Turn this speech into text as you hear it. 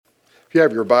If you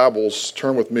have your Bibles,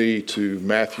 turn with me to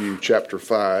Matthew chapter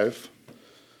 5.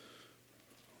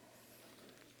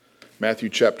 Matthew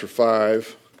chapter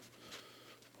 5.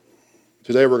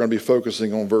 Today we're going to be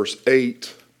focusing on verse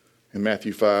 8 in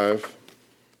Matthew 5.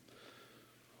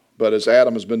 But as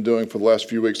Adam has been doing for the last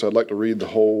few weeks, I'd like to read the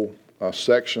whole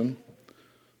section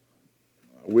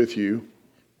with you.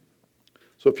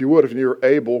 So if you would, if you're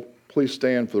able, please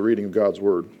stand for the reading of God's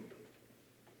Word.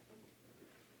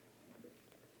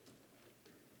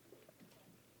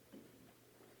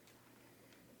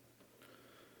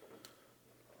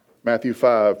 Matthew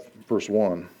 5, verse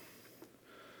 1.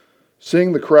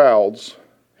 Seeing the crowds,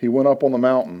 he went up on the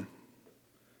mountain,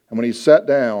 and when he sat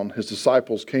down, his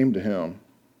disciples came to him.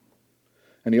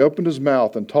 And he opened his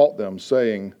mouth and taught them,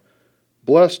 saying,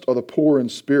 Blessed are the poor in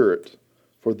spirit,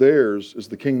 for theirs is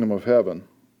the kingdom of heaven.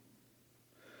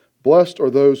 Blessed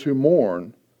are those who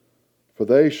mourn, for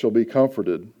they shall be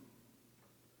comforted.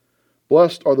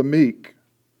 Blessed are the meek,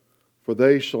 for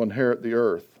they shall inherit the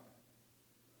earth.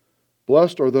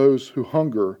 Blessed are those who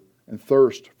hunger and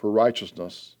thirst for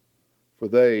righteousness, for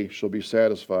they shall be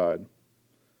satisfied.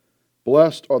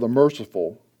 Blessed are the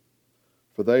merciful,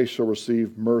 for they shall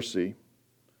receive mercy.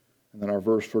 And then our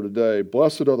verse for today,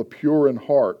 Blessed are the pure in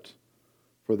heart,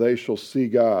 for they shall see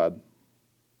God.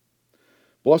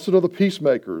 Blessed are the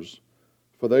peacemakers,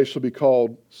 for they shall be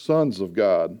called sons of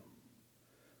God.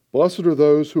 Blessed are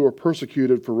those who are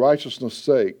persecuted for righteousness'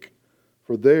 sake,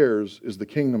 for theirs is the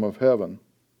kingdom of heaven.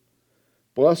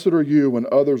 Blessed are you when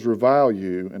others revile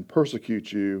you and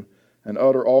persecute you and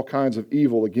utter all kinds of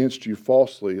evil against you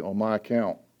falsely on my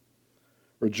account.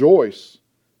 Rejoice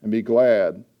and be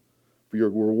glad, for your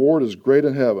reward is great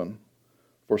in heaven,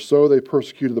 for so they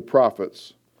persecuted the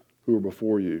prophets who were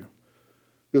before you.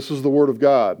 This is the word of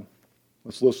God.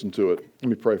 Let's listen to it. Let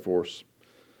me pray for us.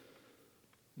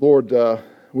 Lord,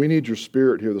 we need your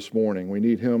Spirit here this morning. We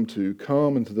need him to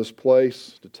come into this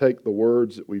place, to take the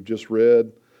words that we've just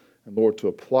read, and Lord, to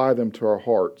apply them to our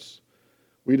hearts.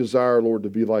 We desire, Lord,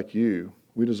 to be like you.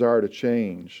 We desire to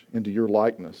change into your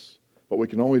likeness. But we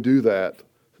can only do that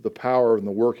through the power and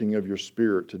the working of your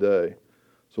Spirit today.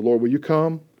 So, Lord, will you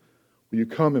come? Will you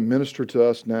come and minister to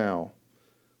us now?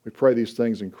 We pray these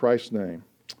things in Christ's name.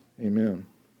 Amen.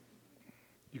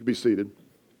 You can be seated.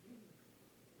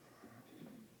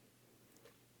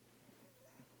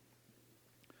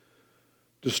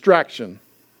 Distraction.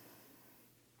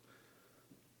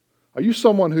 Are you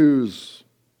someone who's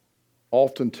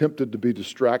often tempted to be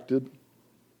distracted?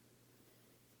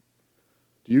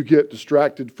 Do you get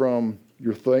distracted from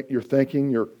your thinking,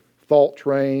 your thought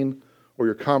train, or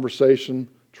your conversation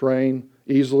train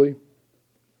easily?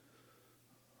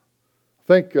 I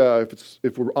think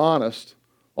if we're honest,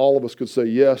 all of us could say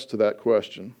yes to that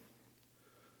question.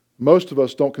 Most of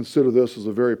us don't consider this as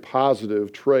a very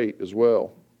positive trait as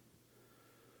well.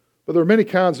 But there are many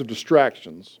kinds of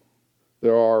distractions.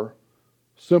 There are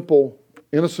simple,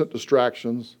 innocent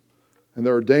distractions, and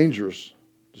there are dangerous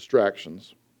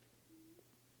distractions.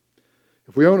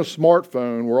 If we own a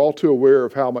smartphone, we're all too aware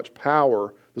of how much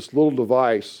power this little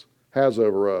device has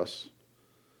over us.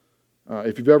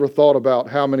 If you've ever thought about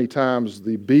how many times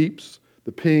the beeps,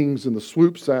 the pings, and the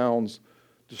swoop sounds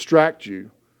distract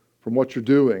you from what you're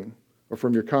doing or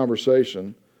from your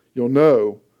conversation, you'll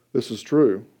know this is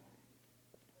true.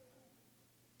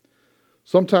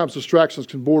 Sometimes distractions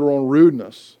can border on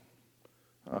rudeness.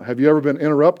 Have you ever been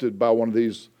interrupted by one of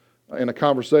these, in a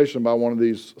conversation, by one of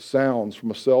these sounds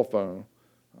from a cell phone?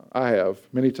 I have,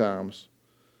 many times.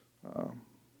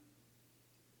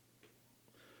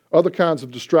 Other kinds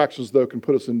of distractions, though, can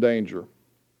put us in danger.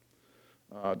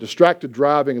 Distracted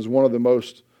driving is one of the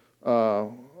most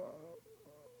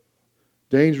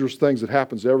dangerous things that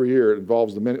happens every year. It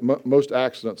involves the most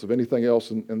accidents of anything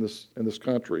else in this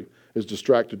country is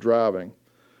distracted driving.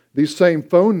 These same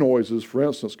phone noises, for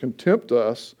instance, can tempt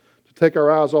us to take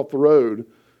our eyes off the road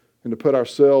and to put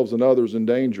ourselves and others in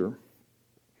danger.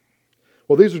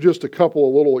 Well, these are just a couple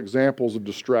of little examples of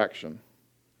distraction.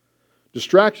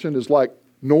 Distraction is like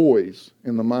noise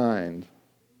in the mind.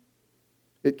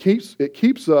 It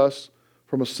keeps us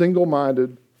from a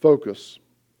single-minded focus.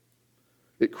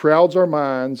 It crowds our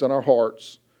minds and our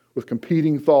hearts with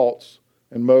competing thoughts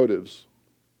and motives.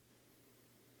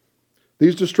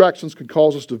 These distractions can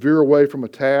cause us to veer away from a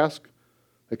task,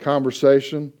 a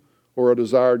conversation, or a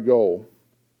desired goal.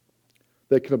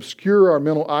 They can obscure our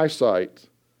mental eyesight.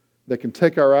 They can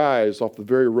take our eyes off the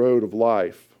very road of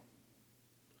life.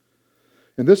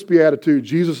 In this beatitude,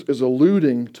 Jesus is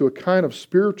alluding to a kind of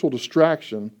spiritual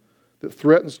distraction that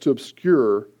threatens to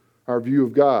obscure our view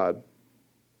of God.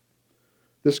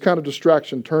 This kind of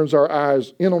distraction turns our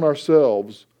eyes in on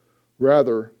ourselves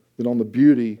rather than on the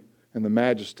beauty and the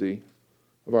majesty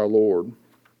of our Lord.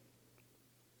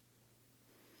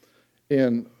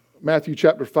 In Matthew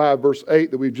chapter 5, verse 8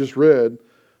 that we've just read,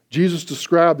 Jesus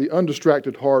described the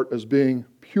undistracted heart as being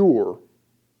pure.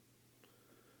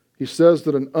 He says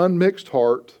that an unmixed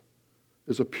heart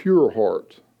is a pure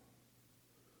heart.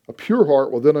 A pure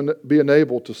heart will then be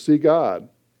enabled to see God.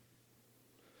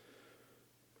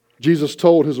 Jesus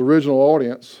told his original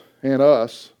audience and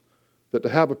us that to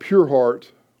have a pure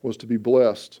heart was to be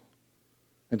blessed,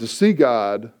 and to see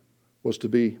God was to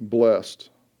be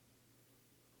blessed.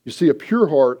 You see, a pure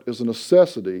heart is a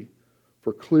necessity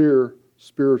for clear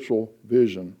spiritual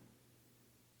vision.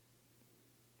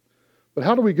 But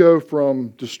how do we go from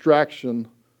distraction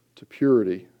to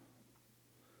purity?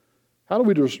 How do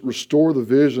we restore the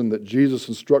vision that Jesus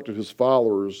instructed his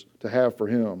followers to have for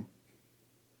him?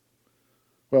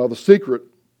 Well, the secret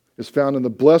is found in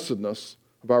the blessedness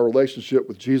of our relationship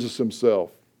with Jesus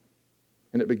himself.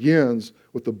 And it begins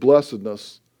with the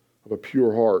blessedness of a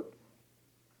pure heart.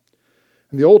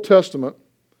 In the Old Testament,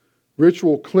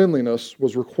 ritual cleanliness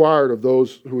was required of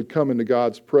those who would come into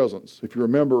God's presence. If you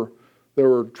remember, there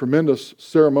were tremendous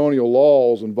ceremonial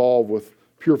laws involved with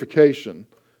purification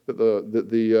that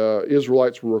the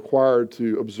Israelites were required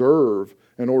to observe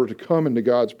in order to come into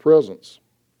God's presence.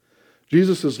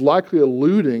 Jesus is likely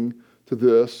alluding to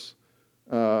this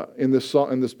in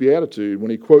this beatitude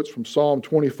when he quotes from Psalm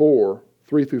 24,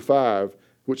 3 through 5,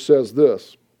 which says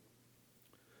this: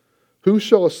 "Who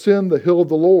shall ascend the hill of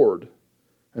the Lord,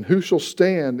 and who shall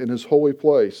stand in his holy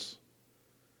place?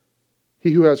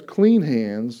 He who has clean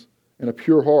hands and a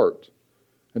pure heart,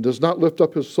 and does not lift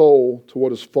up his soul to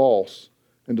what is false,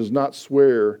 and does not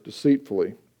swear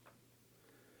deceitfully.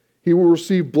 He will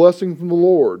receive blessing from the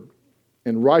Lord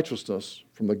and righteousness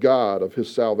from the God of his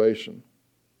salvation."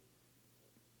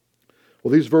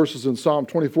 Well, these verses in Psalm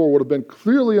 24 would have been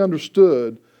clearly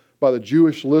understood by the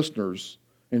Jewish listeners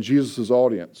in Jesus'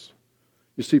 audience.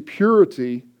 You see,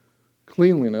 purity,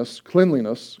 cleanliness,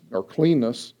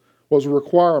 was a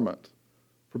requirement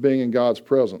for being in God's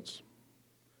presence.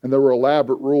 And there were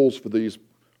elaborate rules for these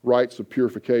rites of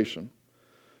purification.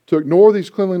 To ignore these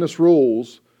cleanliness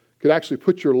rules could actually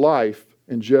put your life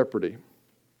in jeopardy.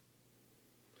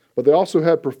 But they also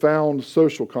had profound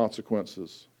social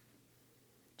consequences.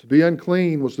 To be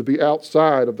unclean was to be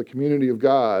outside of the community of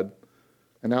God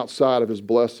and outside of his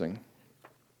blessing.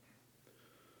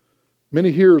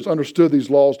 Many hearers understood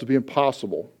these laws to be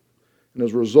impossible, and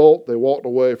as a result, they walked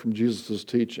away from Jesus'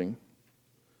 teaching.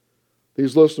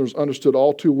 These listeners understood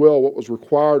all too well what was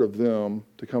required of them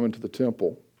to come into the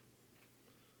temple.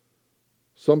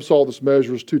 Some saw this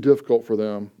measure as too difficult for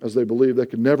them, as they believed they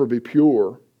could never be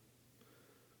pure.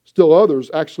 Still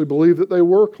others actually believed that they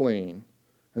were clean,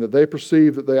 and that they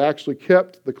perceived that they actually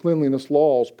kept the cleanliness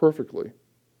laws perfectly.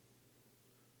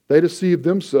 They deceived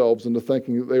themselves into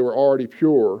thinking that they were already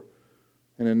pure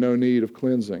and in no need of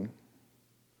cleansing.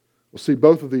 Well, see,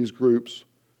 both of these groups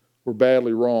were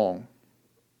badly wrong.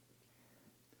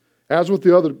 As with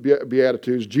the other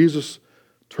Beatitudes, Jesus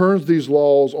turns these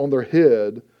laws on their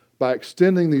head by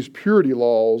extending these purity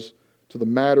laws to the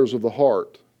matters of the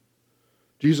heart.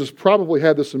 Jesus probably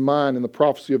had this in mind in the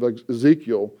prophecy of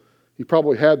Ezekiel. He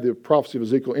probably had the prophecy of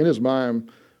Ezekiel in his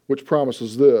mind, which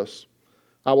promises this: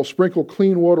 "I will sprinkle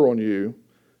clean water on you,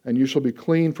 and you shall be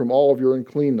clean from all of your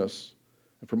uncleanness.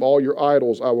 And from all your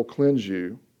idols I will cleanse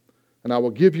you. And I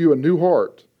will give you a new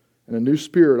heart, and a new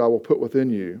spirit I will put within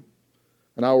you.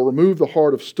 And I will remove the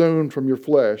heart of stone from your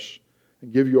flesh,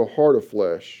 and give you a heart of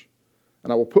flesh.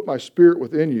 And I will put my spirit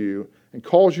within you, and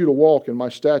cause you to walk in my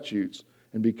statutes,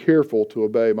 and be careful to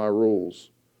obey my rules."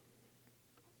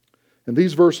 In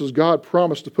these verses, God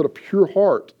promised to put a pure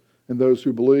heart in those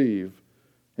who believe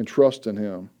and trust in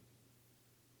him.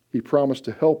 He promised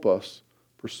to help us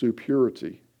pursue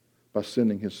purity by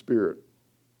sending his Spirit.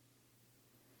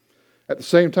 At the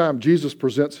same time, Jesus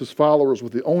presents his followers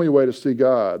with the only way to see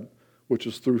God, which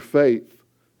is through faith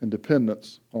and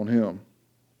dependence on him.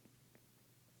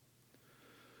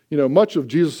 You know, much of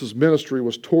Jesus' ministry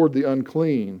was toward the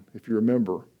unclean, if you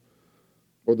remember,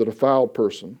 or the defiled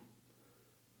person.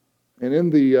 And in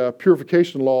the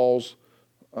purification laws,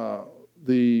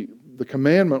 the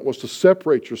commandment was to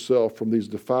separate yourself from these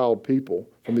defiled people,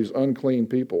 from these unclean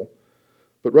people.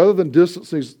 But rather than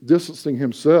distancing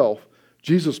himself,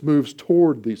 Jesus moves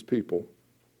toward these people.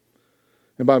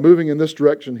 And by moving in this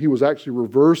direction, he was actually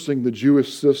reversing the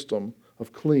Jewish system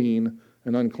of clean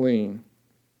and unclean.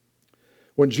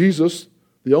 When Jesus,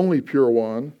 the only pure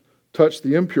one, touched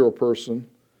the impure person,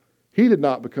 he did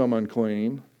not become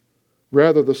unclean.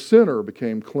 Rather, the sinner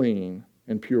became clean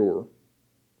and pure.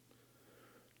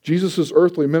 Jesus'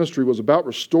 earthly ministry was about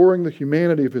restoring the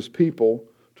humanity of his people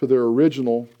to their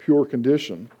original pure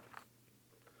condition.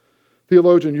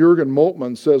 Theologian Jürgen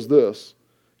Moltmann says this: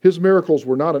 his miracles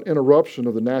were not an interruption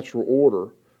of the natural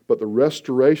order, but the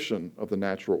restoration of the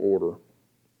natural order.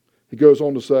 He goes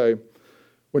on to say,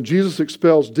 when Jesus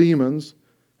expels demons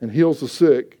and heals the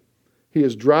sick, he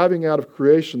is driving out of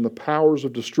creation the powers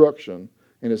of destruction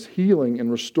and is healing and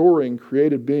restoring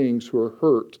created beings who are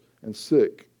hurt and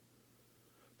sick.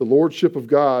 The lordship of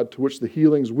God, to which the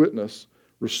healings witness,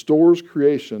 restores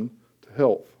creation to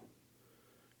health.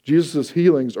 Jesus'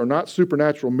 healings are not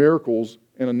supernatural miracles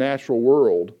in a natural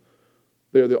world.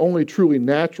 They are the only truly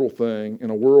natural thing in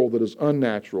a world that is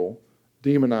unnatural,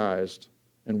 demonized,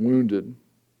 and wounded.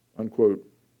 Unquote.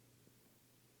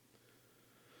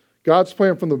 God's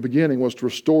plan from the beginning was to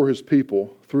restore his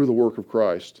people through the work of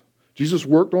Christ. Jesus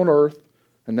worked on earth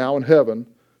and now in heaven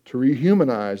to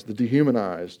rehumanize the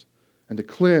dehumanized and to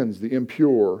cleanse the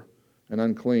impure and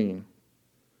unclean.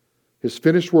 His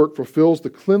finished work fulfills the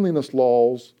cleanliness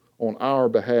laws on our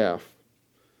behalf.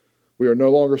 We are no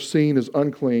longer seen as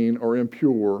unclean or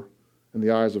impure in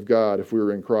the eyes of God if we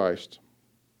are in Christ.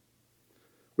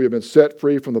 We have been set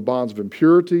free from the bonds of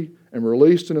impurity and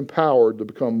released and empowered to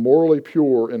become morally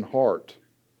pure in heart.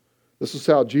 This is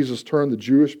how Jesus turned the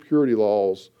Jewish purity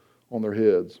laws on their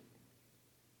heads.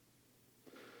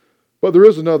 But there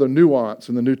is another nuance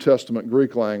in the New Testament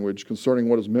Greek language concerning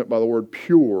what is meant by the word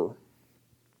pure.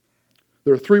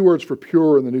 There are three words for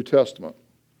pure in the New Testament.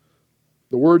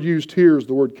 The word used here is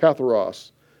the word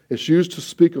katharos. It's used to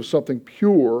speak of something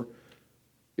pure.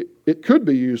 It could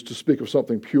be used to speak of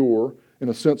something pure in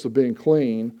a sense of being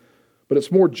clean, but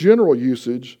its more general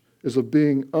usage is of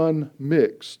being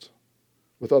unmixed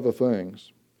with other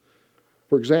things.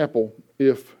 For example,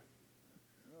 if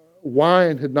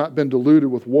wine had not been diluted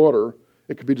with water,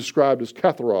 it could be described as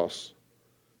katharos,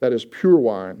 that is pure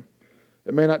wine.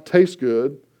 It may not taste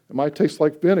good, it might taste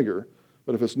like vinegar,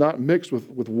 but if it's not mixed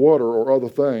with water or other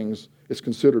things, it's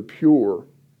considered pure.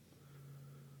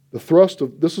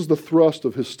 This is the thrust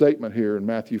of his statement here in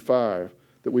Matthew 5,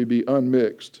 that we be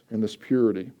unmixed in this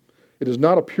purity. It is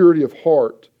not a purity of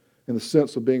heart in the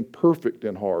sense of being perfect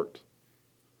in heart,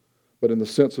 but in the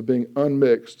sense of being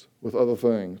unmixed with other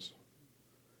things.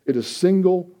 It is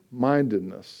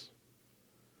single-mindedness.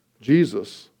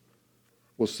 Jesus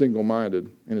was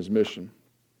single-minded in his mission.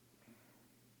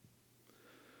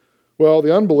 Well,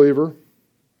 the unbeliever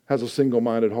has a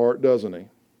single-minded heart, doesn't he?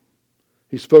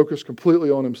 He's focused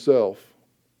completely on himself.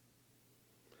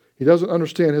 He doesn't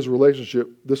understand this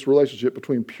relationship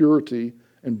between purity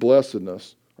and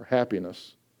blessedness or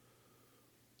happiness.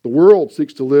 The world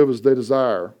seeks to live as they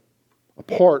desire,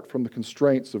 apart from the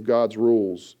constraints of God's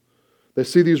rules. They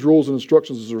see these rules and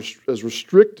instructions as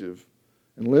restrictive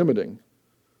and limiting.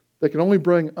 They can only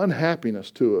bring unhappiness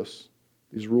to us,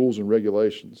 these rules and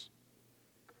regulations.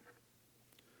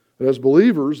 But as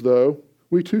believers, though,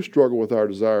 we too struggle with our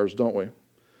desires, don't we?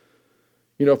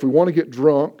 You know, if we want to get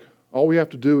drunk, all we have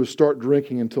to do is start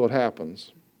drinking until it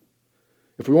happens.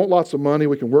 If we want lots of money,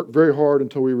 we can work very hard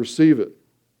until we receive it.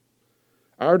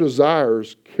 Our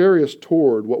desires carry us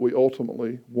toward what we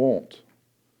ultimately want.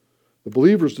 The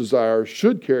believer's desires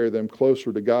should carry them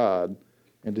closer to God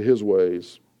and to his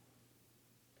ways.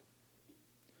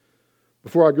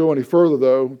 Before I go any further,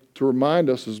 though, to remind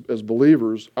us as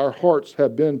believers, our hearts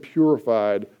have been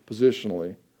purified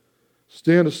positionally.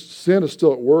 Sin is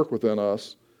still at work within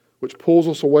us, which pulls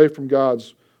us away from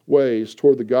God's ways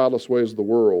toward the godless ways of the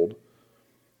world.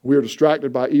 We are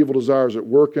distracted by evil desires at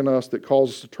work in us that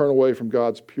cause us to turn away from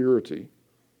God's purity.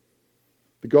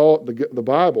 The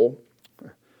Bible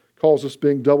calls us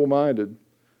being double-minded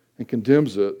and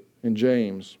condemns it in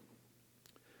James.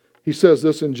 He says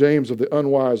this in James of the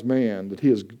unwise man, that he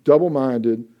is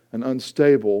double-minded and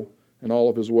unstable in all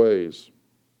of his ways.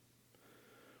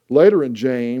 Later in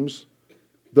James,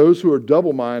 those who are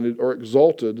double-minded are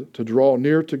exalted to draw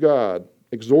near to God,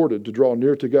 exhorted to draw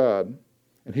near to God,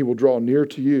 and he will draw near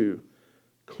to you.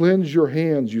 Cleanse your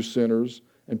hands, you sinners,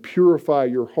 and purify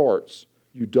your hearts,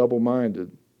 you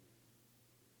double-minded.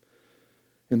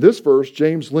 In this verse,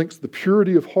 James links the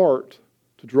purity of heart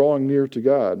to drawing near to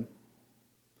God.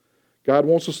 God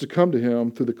wants us to come to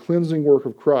him through the cleansing work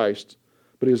of Christ,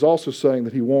 but he is also saying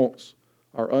that he wants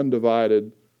our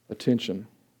undivided attention.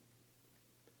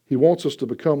 He wants us to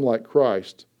become like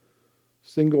Christ,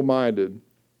 single-minded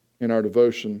in our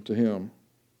devotion to him.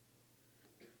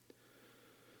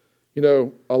 You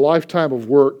know, a lifetime of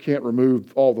work can't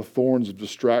remove all the thorns of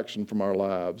distraction from our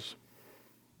lives.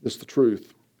 It's the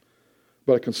truth.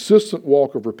 But a consistent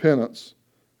walk of repentance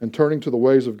and turning to the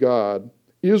ways of God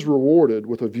is rewarded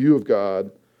with a view of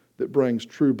God that brings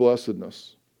true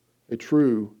blessedness, a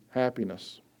true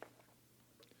happiness.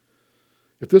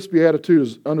 If this beatitude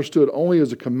is understood only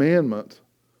as a commandment,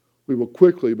 we will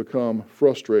quickly become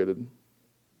frustrated.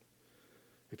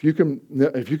 If you can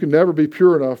never be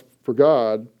pure enough for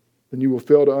God, then you will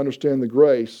fail to understand the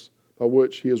grace by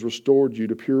which He has restored you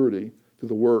to purity through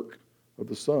the work of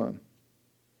the Son.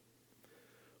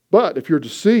 But if you're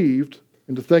deceived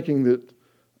into thinking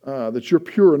that you're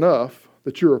pure enough,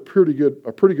 that you're a pretty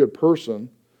good person,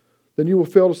 then you will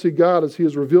fail to see God as He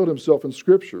has revealed Himself in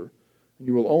Scripture. And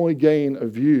you will only gain a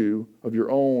view of your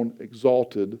own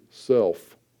exalted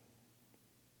self.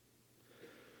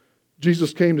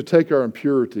 Jesus came to take our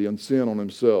impurity and sin on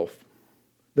Himself,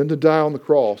 then to die on the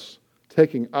cross,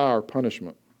 taking our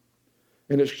punishment.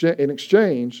 In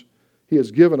exchange, He has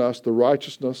given us the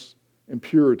righteousness and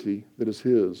purity that is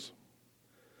His.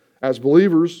 As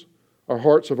believers, our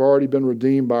hearts have already been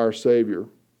redeemed by our Savior.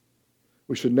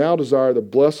 We should now desire the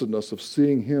blessedness of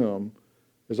seeing Him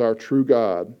as our true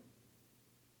God.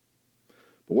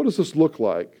 But what does this look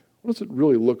like? What does it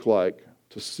really look like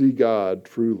to see God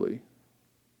truly?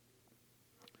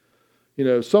 You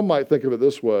know, some might think of it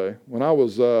this way. When I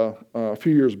was, a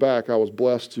few years back, I was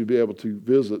blessed to be able to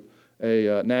visit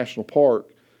a national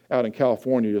park out in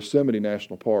California, Yosemite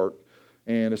National Park.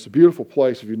 And it's a beautiful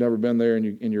place. If you've never been there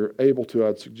and you're able to,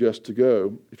 I'd suggest to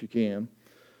go if you can.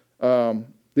 The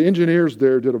engineers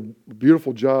there did a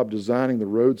beautiful job designing the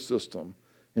road system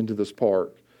into this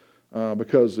park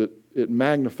because it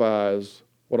magnifies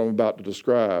what I'm about to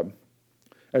describe.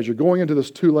 As you're going into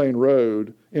this 2-lane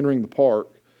road, entering the park,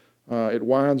 it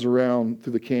winds around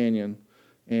through the canyon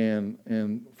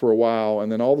and for a while,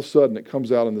 and then all of a sudden it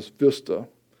comes out in this vista.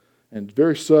 And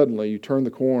very suddenly you turn the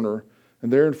corner,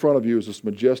 and there in front of you is this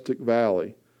majestic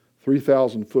valley,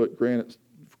 3,000-foot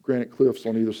granite cliffs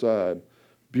on either side.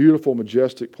 Beautiful,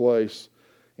 majestic place.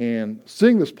 And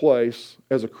seeing this place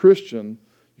as a Christian,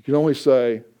 you can only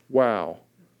say, wow,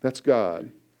 that's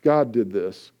God. God did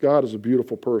this. God is a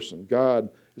beautiful person. God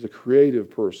is a creative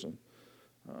person.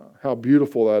 How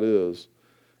beautiful that is.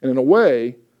 And in a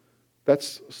way,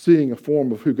 that's seeing a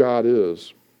form of who God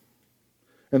is.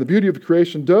 And the beauty of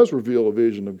creation does reveal a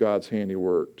vision of God's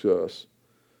handiwork to us.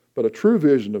 But a true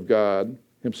vision of God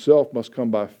Himself must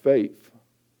come by faith.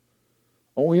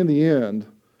 Only in the end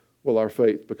will our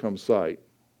faith become sight.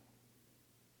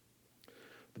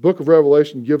 The book of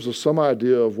Revelation gives us some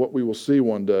idea of what we will see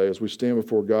one day as we stand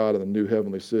before God in the new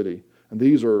heavenly city. And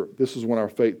this is when our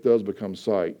faith does become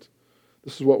sight.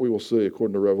 This is what we will see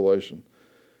according to Revelation.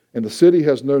 And the city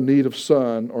has no need of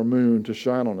sun or moon to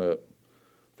shine on it,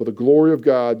 for the glory of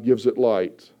God gives it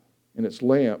light, and its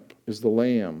lamp is the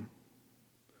Lamb.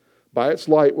 By its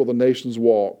light will the nations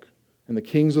walk, and the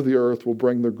kings of the earth will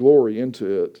bring their glory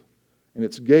into it, and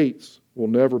its gates will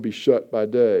never be shut by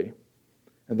day,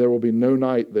 and there will be no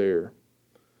night there.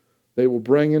 They will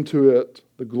bring into it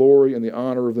the glory and the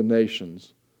honor of the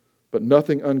nations, but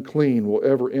nothing unclean will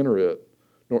ever enter it,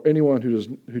 nor anyone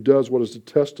who does what is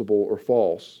detestable or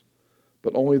false,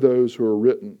 but only those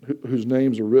whose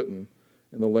names are written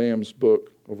in the Lamb's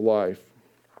book of life.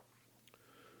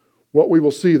 What we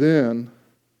will see then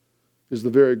is the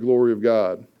very glory of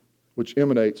God, which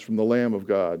emanates from the Lamb of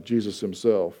God, Jesus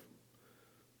Himself.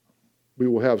 We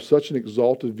will have such an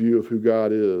exalted view of who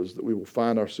God is that we will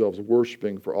find ourselves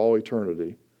worshiping for all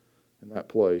eternity in that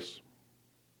place.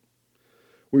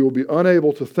 We will be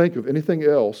unable to think of anything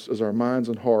else as our minds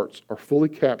and hearts are fully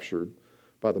captured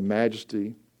by the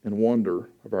majesty and wonder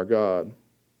of our God.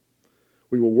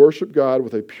 We will worship God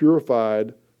with a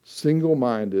purified,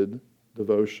 single-minded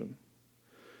devotion.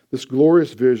 This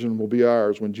glorious vision will be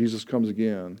ours when Jesus comes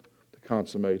again to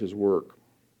consummate His work.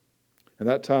 And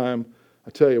that time, I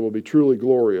tell you, will be truly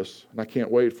glorious, and I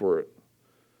can't wait for it.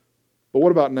 But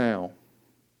what about now?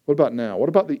 What about now? What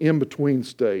about the in-between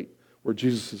state where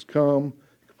Jesus has come,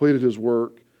 completed His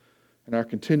work, and our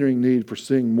continuing need for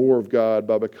seeing more of God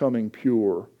by becoming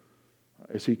pure,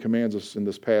 as He commands us in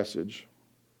this passage?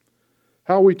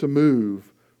 How are we to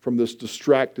move from this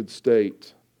distracted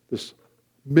state, this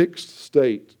mixed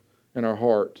state in our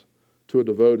heart, to a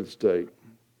devoted state?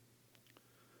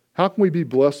 How can we be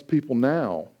blessed people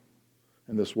now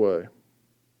in this way?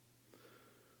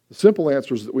 The simple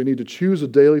answer is that we need to choose a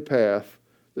daily path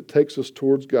that takes us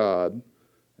towards God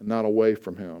and not away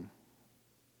from Him.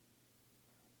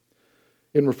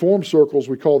 In Reformed circles,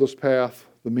 we call this path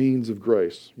the means of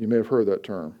grace. You may have heard that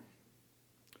term.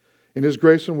 In His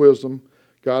grace and wisdom,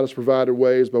 God has provided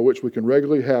ways by which we can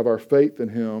regularly have our faith in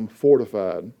Him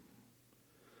fortified.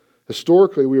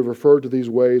 Historically, we have referred to these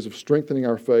ways of strengthening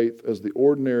our faith as the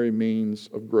ordinary means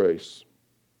of grace.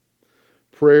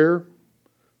 Prayer,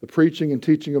 The preaching and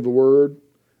teaching of the Word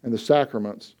and the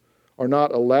sacraments are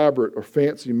not elaborate or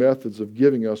fancy methods of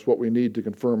giving us what we need to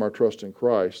confirm our trust in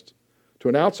Christ. To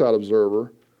an outside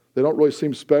observer, they don't really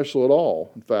seem special at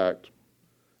all, in fact.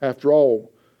 After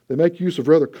all, they make use of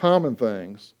rather common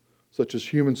things, such as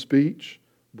human speech,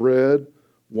 bread,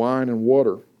 wine, and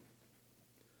water.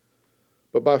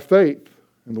 But by faith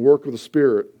and the work of the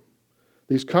Spirit,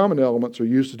 these common elements are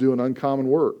used to do an uncommon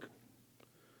work.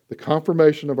 The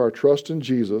confirmation of our trust in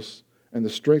Jesus and the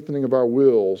strengthening of our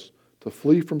wills to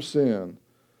flee from sin,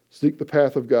 seek the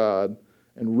path of God,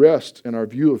 and rest in our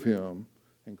view of Him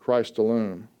in Christ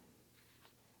alone.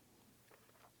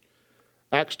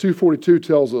 Acts 2:42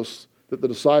 tells us that the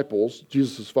disciples,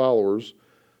 Jesus' followers,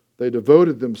 they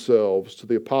devoted themselves to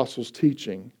the apostles'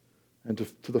 teaching and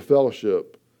to the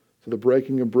fellowship, to the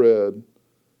breaking of bread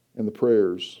and the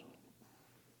prayers.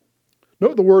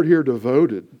 Note the word here,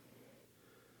 devoted.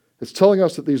 It's telling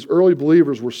us that these early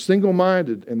believers were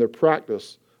single-minded in their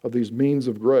practice of these means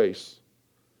of grace.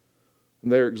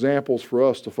 And they're examples for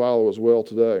us to follow as well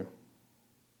today.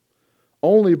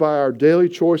 Only by our daily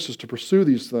choices to pursue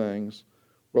these things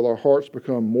will our hearts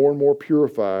become more and more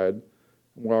purified,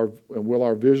 and will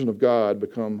our vision of God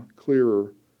become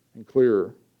clearer and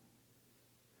clearer.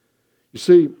 You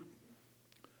see,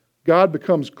 God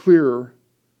becomes clearer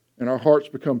and our hearts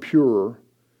become purer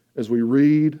as we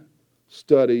read,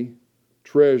 study,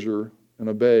 treasure, and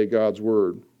obey God's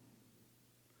Word.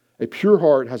 A pure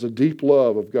heart has a deep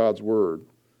love of God's Word.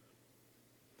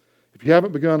 If you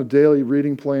haven't begun a daily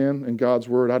reading plan in God's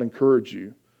Word, I'd encourage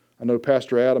you. I know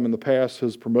Pastor Adam in the past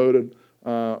has promoted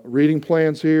reading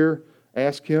plans here.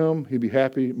 Ask him. He'd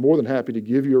be more than happy to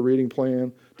give you a reading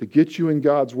plan to get you in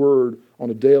God's Word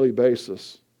on a daily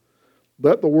basis.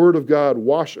 Let the Word of God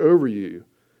wash over you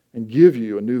and give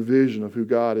you a new vision of who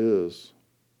God is.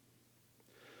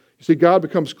 You see, God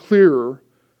becomes clearer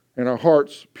and our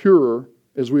hearts purer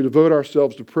as we devote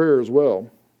ourselves to prayer as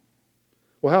well.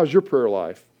 Well, how's your prayer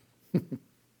life?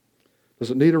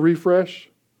 Does it need a refresh?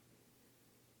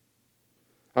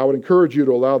 I would encourage you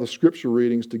to allow the Scripture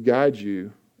readings to guide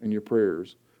you in your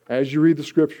prayers. As you read the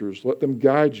Scriptures, let them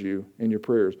guide you in your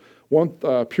prayers. One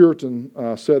Puritan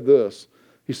said this.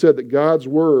 He said that God's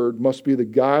Word must be the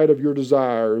guide of your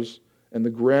desires and the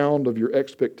ground of your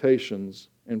expectations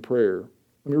in prayer.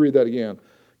 Let me read that again.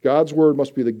 God's Word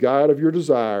must be the guide of your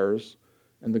desires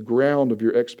and the ground of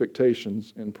your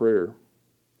expectations in prayer.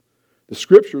 The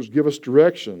Scriptures give us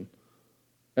direction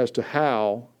as to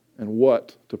how and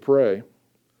what to pray.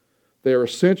 They are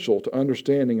essential to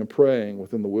understanding and praying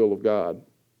within the will of God.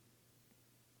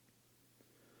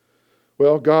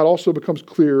 Well, God also becomes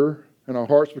clearer and our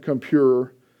hearts become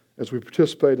purer as we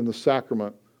participate in the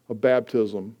sacrament of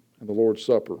baptism and the Lord's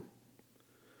Supper.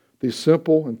 These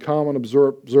simple and common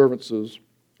observances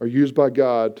are used by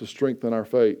God to strengthen our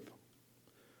faith.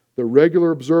 The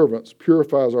regular observance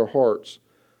purifies our hearts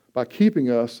by keeping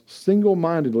us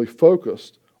single-mindedly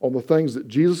focused on the things that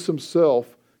Jesus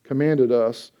Himself commanded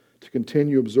us to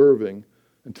continue observing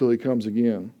until He comes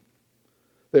again.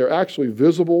 They are actually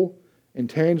visible and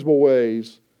tangible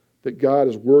ways that God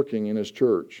is working in His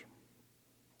church.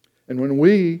 And when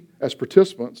we, as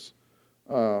participants,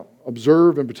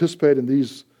 observe and participate in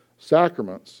these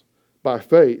sacraments by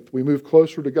faith, we move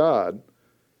closer to God,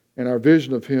 and our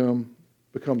vision of Him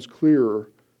becomes clearer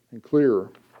and clearer.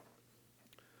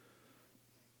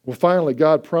 Well, finally,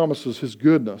 God promises His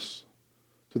goodness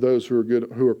to those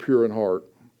who are pure in heart.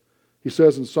 He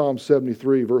says in Psalm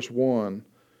 73, verse 1,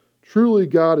 "Truly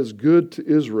God is good to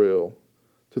Israel,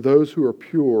 to those who are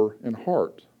pure in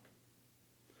heart."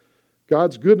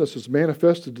 God's goodness is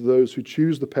manifested to those who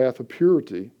choose the path of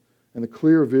purity and the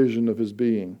clear vision of His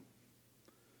being.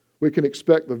 We can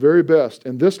expect the very best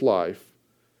in this life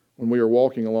when we are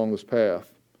walking along this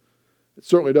path. It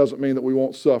certainly doesn't mean that we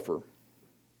won't suffer,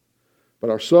 but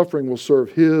our suffering will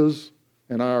serve His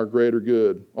and our greater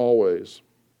good always.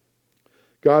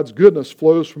 God's goodness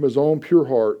flows from His own pure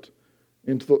heart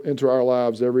into our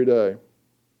lives every day.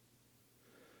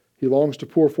 He longs to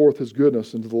pour forth His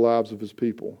goodness into the lives of His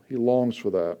people. He longs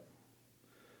for that.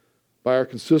 By our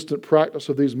consistent practice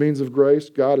of these means of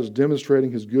grace, God is demonstrating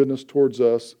His goodness towards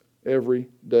us every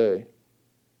day.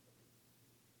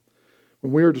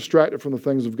 When we are distracted from the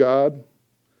things of God,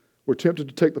 we're tempted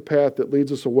to take the path that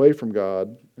leads us away from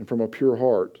God and from a pure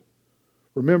heart.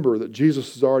 Remember that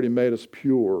Jesus has already made us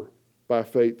pure by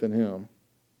faith in Him.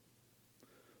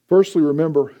 Firstly,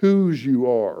 remember whose you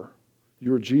are.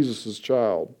 You are Jesus'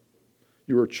 child.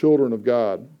 You are children of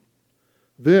God.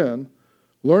 Then,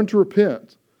 learn to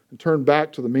repent and turn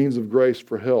back to the means of grace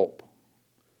for help.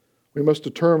 We must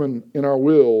determine in our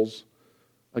wills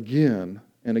again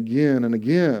and again and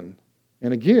again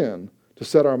and again to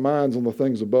set our minds on the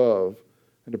things above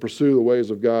and to pursue the ways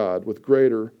of God with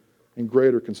greater and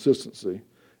greater consistency.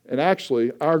 And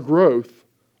actually, our growth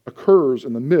occurs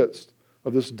in the midst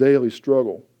of this daily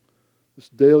struggle, this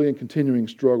daily and continuing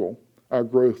struggle. Our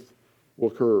growth will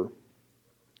occur.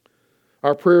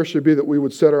 Our prayer should be that we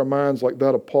would set our minds like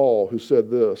that of Paul, who said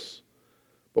this,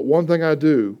 "But one thing I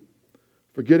do,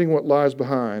 forgetting what lies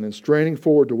behind and straining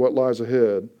forward to what lies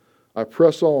ahead, I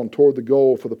press on toward the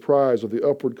goal for the prize of the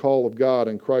upward call of God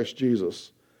in Christ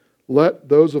Jesus. Let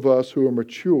those of us who are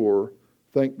mature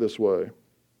think this way."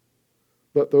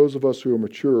 Let those of us who are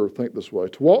mature think this way.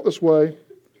 To walk this way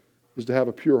is to have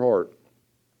a pure heart.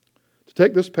 To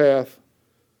take this path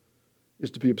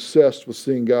is to be obsessed with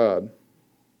seeing God.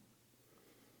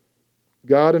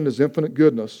 God in His infinite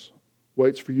goodness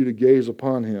waits for you to gaze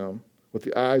upon Him with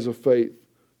the eyes of faith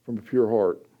from a pure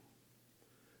heart.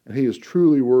 And He is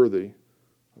truly worthy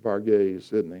of our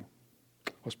gaze, isn't He?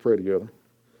 Let's pray together.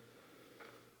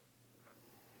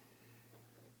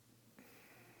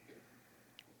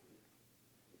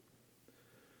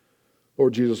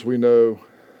 Lord Jesus, we know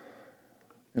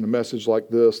in a message like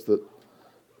this that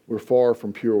we're far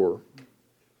from pure.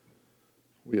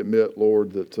 We admit,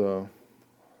 Lord, that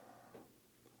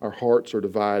our hearts are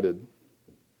divided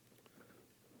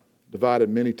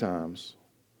many times.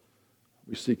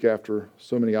 We seek after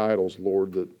so many idols,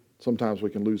 Lord, that sometimes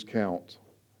we can lose count.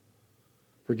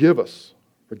 Forgive us.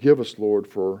 Forgive us, Lord,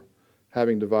 for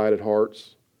having divided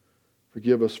hearts.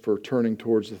 Forgive us for turning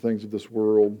towards the things of this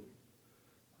world.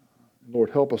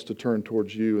 Lord, help us to turn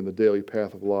towards You in the daily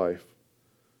path of life.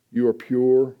 You are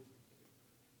pure,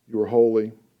 You are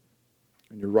holy,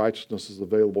 and Your righteousness is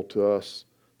available to us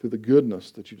through the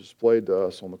goodness that You displayed to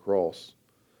us on the cross.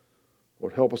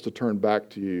 Lord, help us to turn back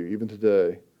to You even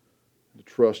today and to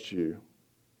trust You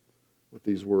with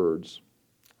these words.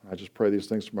 I just pray these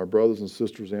things for my brothers and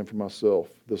sisters and for myself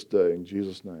this day in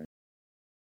Jesus' name.